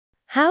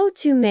How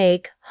to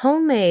make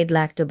homemade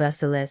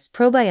Lactobacillus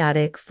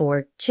probiotic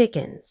for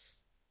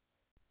chickens.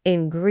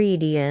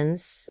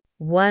 Ingredients: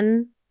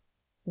 1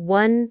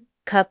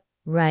 cup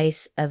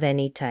rice of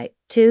any type.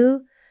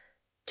 2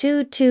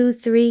 to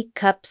 3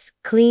 cups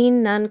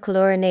clean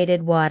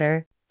non-chlorinated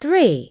water.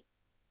 3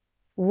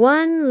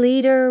 1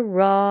 liter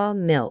raw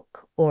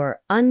milk or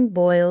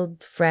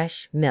unboiled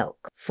fresh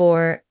milk.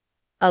 4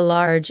 a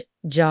large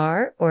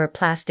jar or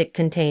plastic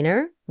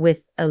container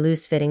with a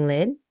loose-fitting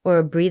lid or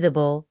a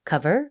breathable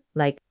cover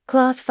like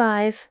cloth.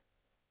 5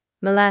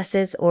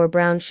 molasses or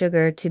brown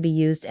sugar to be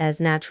used as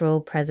natural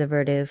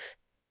preservative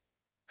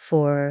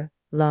for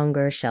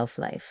longer shelf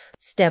life.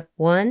 Step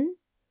 1.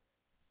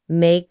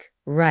 Make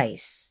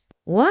rice.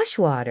 Wash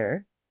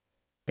water.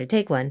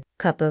 Take 1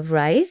 cup of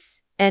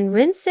rice and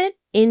rinse it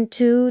in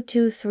 2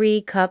 to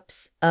 3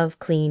 cups of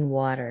clean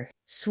water.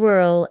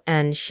 Swirl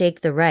and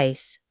shake the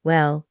rice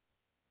well.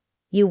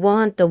 You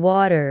want the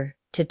water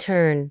to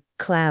turn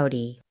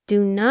cloudy.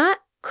 Do not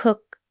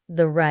cook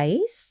the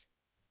rice.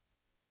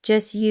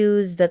 Just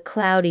use the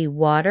cloudy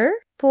water.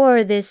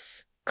 Pour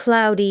this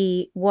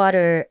cloudy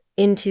water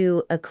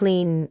into a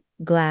clean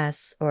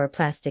glass or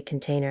plastic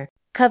container.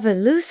 Cover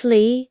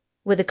loosely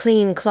with a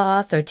clean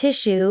cloth or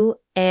tissue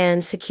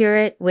and secure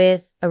it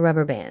with a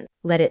rubber band.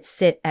 Let it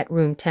sit at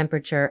room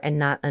temperature and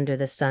not under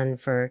the sun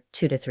for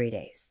 2 to 3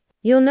 days.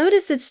 You'll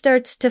notice it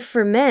starts to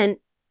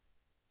ferment,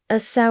 a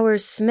sour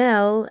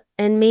smell,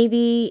 and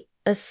maybe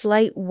a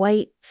slight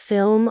white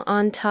film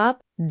on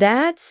top.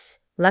 That's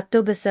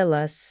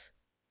Lactobacillus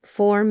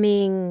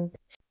forming.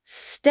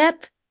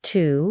 Step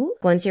 2.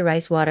 Once your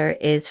rice water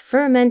is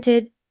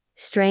fermented,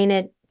 strain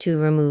it to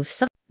remove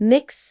some.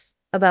 Mix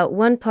about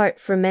 1 part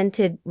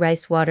fermented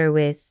rice water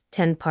with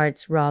 10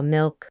 parts raw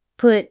milk.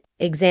 Put,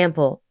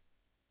 example,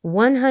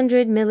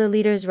 100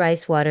 milliliters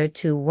rice water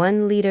to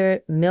 1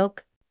 liter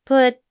milk.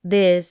 Put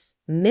this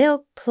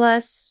milk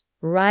plus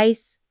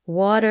rice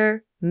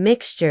water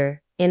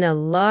mixture in a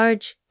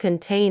large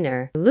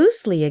container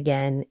loosely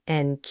again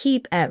and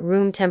keep at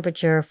room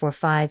temperature for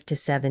 5 to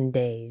 7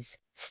 days.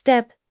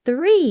 Step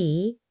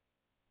 3.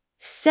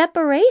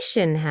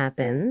 Separation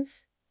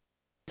happens.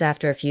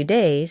 After a few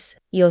days,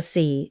 you'll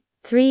see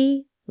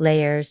 3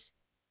 layers.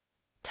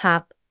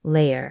 Top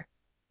layer.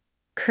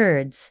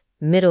 Curds,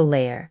 middle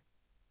layer.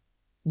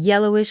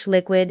 Yellowish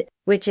liquid,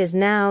 which is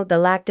now the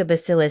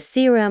lactobacillus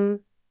serum,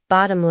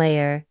 bottom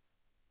layer.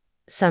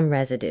 Some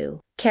residue.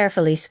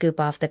 Carefully scoop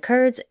off the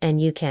curds and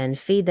you can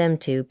feed them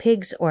to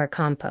pigs or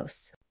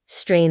compost.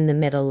 Strain the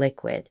middle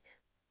liquid.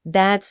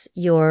 That's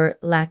your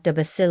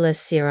lactobacillus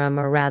serum,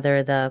 or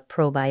rather the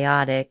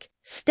probiotic.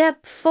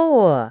 Step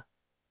 4.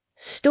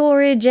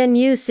 Storage and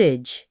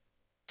usage.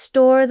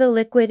 Store the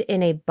liquid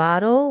in a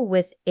bottle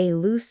with a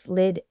loose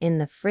lid in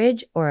the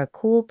fridge or a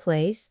cool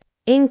place.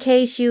 In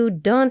case you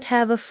don't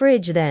have a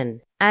fridge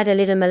then, add a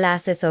little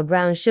molasses or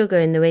brown sugar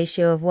in the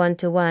ratio of 1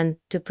 to 1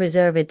 to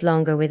preserve it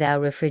longer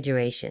without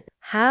refrigeration.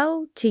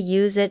 How to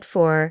use it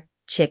for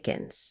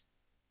chickens.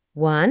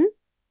 1.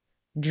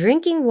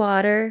 Drinking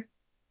water.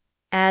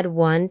 Add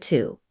 1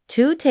 to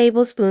 2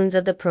 tablespoons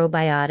of the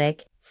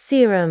probiotic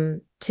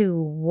serum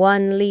to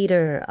 1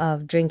 liter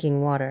of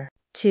drinking water.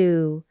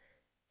 2.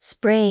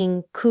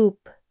 Spraying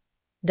coop.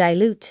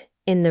 Dilute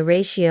in the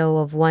ratio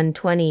of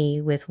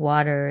 1:20 with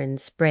water and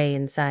spray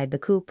inside the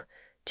coop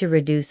to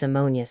reduce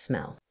ammonia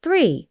smell.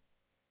 3.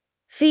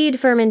 Feed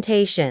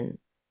fermentation.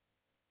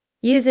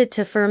 Use it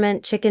to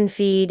ferment chicken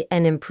feed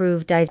and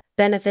improve diet.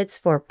 Benefits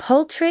for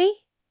poultry.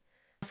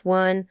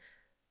 1.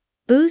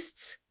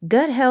 Boosts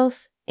gut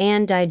health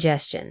and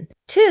digestion.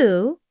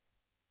 2.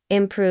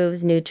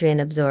 Improves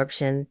nutrient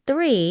absorption.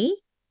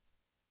 3.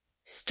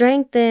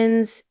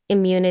 Strengthens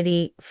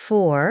immunity.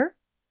 4.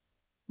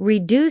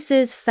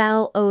 Reduces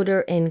foul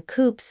odor in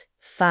coops.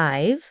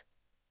 5.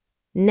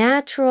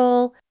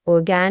 Natural,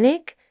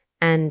 organic,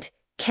 and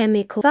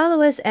chemical.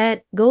 Follow us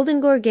at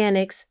Golden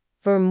Organics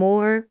for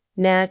more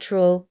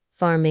natural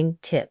farming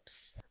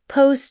tips.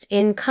 Post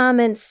in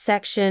comments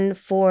section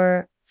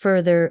for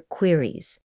further queries.